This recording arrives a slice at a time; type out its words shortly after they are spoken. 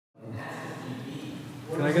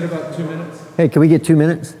Can I get about 2 minutes? Hey, can we get 2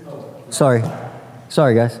 minutes? Sorry.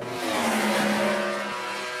 Sorry, guys.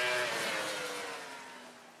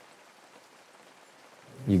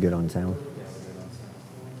 You good on sound?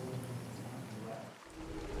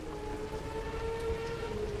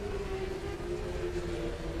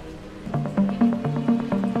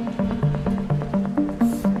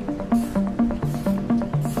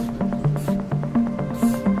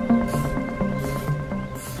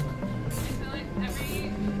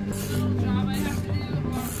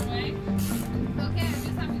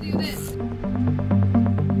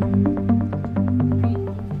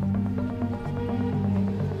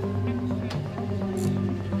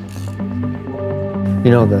 You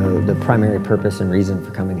know, the primary purpose and reason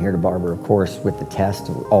for coming here to Barber, of course, with the test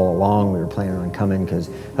all along, we were planning on coming because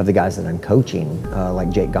of the guys that I'm coaching, like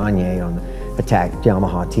Jake Gagne on the Attack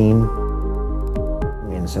Yamaha team.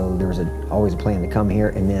 And so there was always a plan to come here,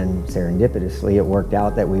 and then serendipitously it worked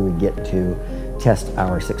out that we would get to test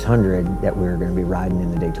our 600 that we were going to be riding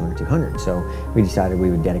in the Daytona 200. So we decided we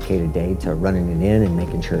would dedicate a day to running it in and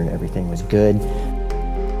making sure that everything was good.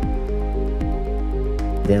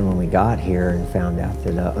 Then when we got here and found out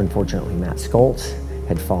that unfortunately Matt Skoltz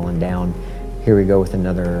had fallen down, here we go with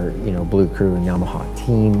another, Blue Crew and Yamaha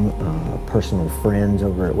team, personal friends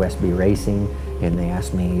over at Westby Racing, and they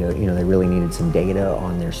asked me, they really needed some data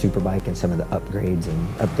on their superbike and some of the upgrades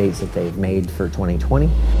and updates that they've made for 2020.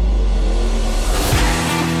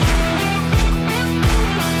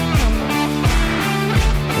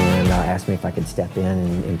 And asked me if I could step in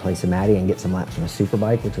and play some Matty and get some laps on a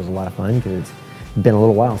superbike, which was a lot of fun because it's been a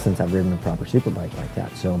little while since I've ridden a proper superbike like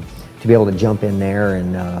that. So to be able to jump in there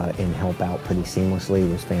and help out pretty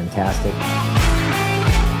seamlessly was fantastic.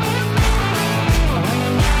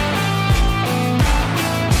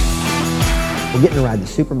 Well, getting to ride the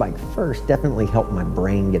superbike first definitely helped my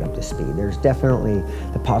brain get up to speed. There's definitely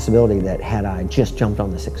the possibility that had I just jumped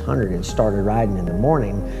on the 600 and started riding in the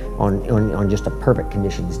morning on just a perfect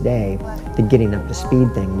conditions day, the getting up to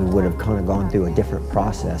speed thing, we would have kind of gone through a different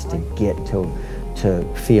process to get to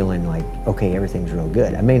feeling like, okay, everything's real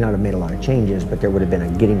good. I may not have made a lot of changes, but there would have been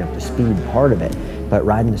a getting up to speed part of it. But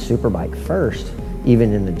riding the superbike first,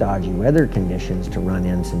 even in the dodgy weather conditions, to run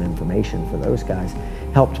in some information for those guys,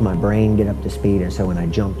 helped my brain get up to speed. And so when I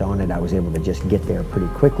jumped on it, I was able to just get there pretty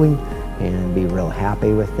quickly and be real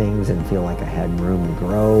happy with things and feel like I had room to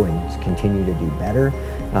grow and continue to do better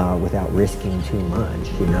without risking too much,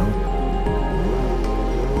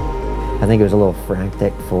 I think it was a little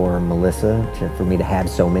frantic for Melissa for me to have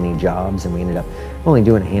so many jobs, and we ended up only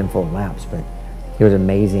doing a handful of laps, but it was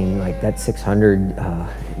amazing. Like that 600,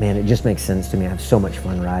 man, it just makes sense to me. I have so much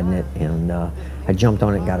fun riding it, and I jumped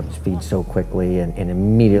on it and got up to speed so quickly and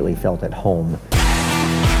immediately felt at home.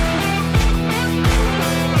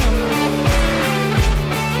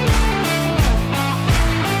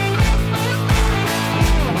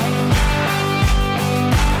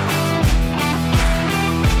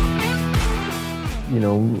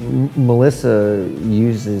 Melissa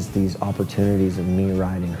uses these opportunities of me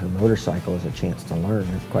riding her motorcycle as a chance to learn,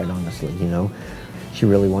 quite honestly, She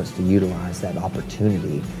really wants to utilize that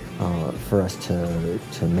opportunity for us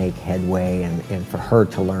to make headway and for her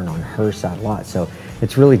to learn on her side a lot. So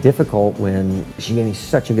it's really difficult when she gave me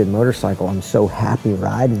such a good motorcycle. I'm so happy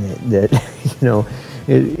riding it that,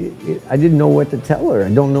 I didn't know what to tell her. I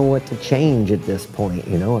don't know what to change at this point,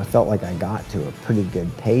 I felt like I got to a pretty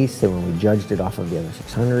good pace, and when we judged it off of the other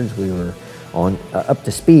 600s, we were on up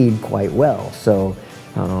to speed quite well. So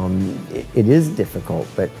it is difficult,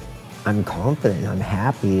 but I'm confident, I'm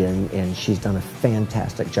happy, and she's done a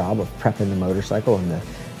fantastic job of prepping the motorcycle and the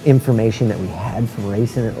information that we had from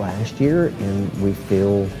racing it last year, and we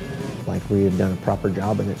feel like we have done a proper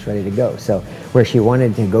job and it's ready to go. So where she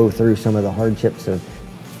wanted to go through some of the hardships of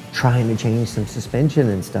trying to change some suspension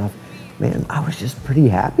and stuff, man, I was just pretty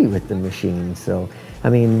happy with the machine. So, I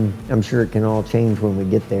mean, I'm sure it can all change when we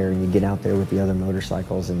get there and you get out there with the other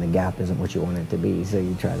motorcycles and the gap isn't what you want it to be. So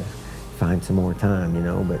you try to find some more time,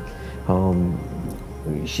 but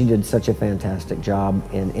she did such a fantastic job,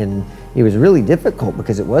 and it was really difficult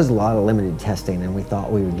because it was a lot of limited testing, and we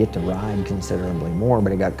thought we would get to ride considerably more,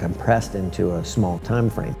 but it got compressed into a small time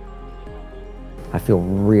frame. I feel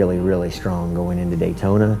really, really strong going into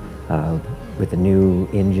Daytona with the new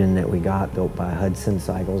engine that we got built by Hudson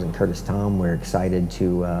Cycles and Curtis Tom. We're excited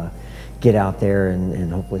to get out there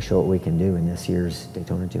and hopefully show what we can do in this year's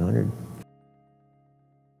Daytona 200.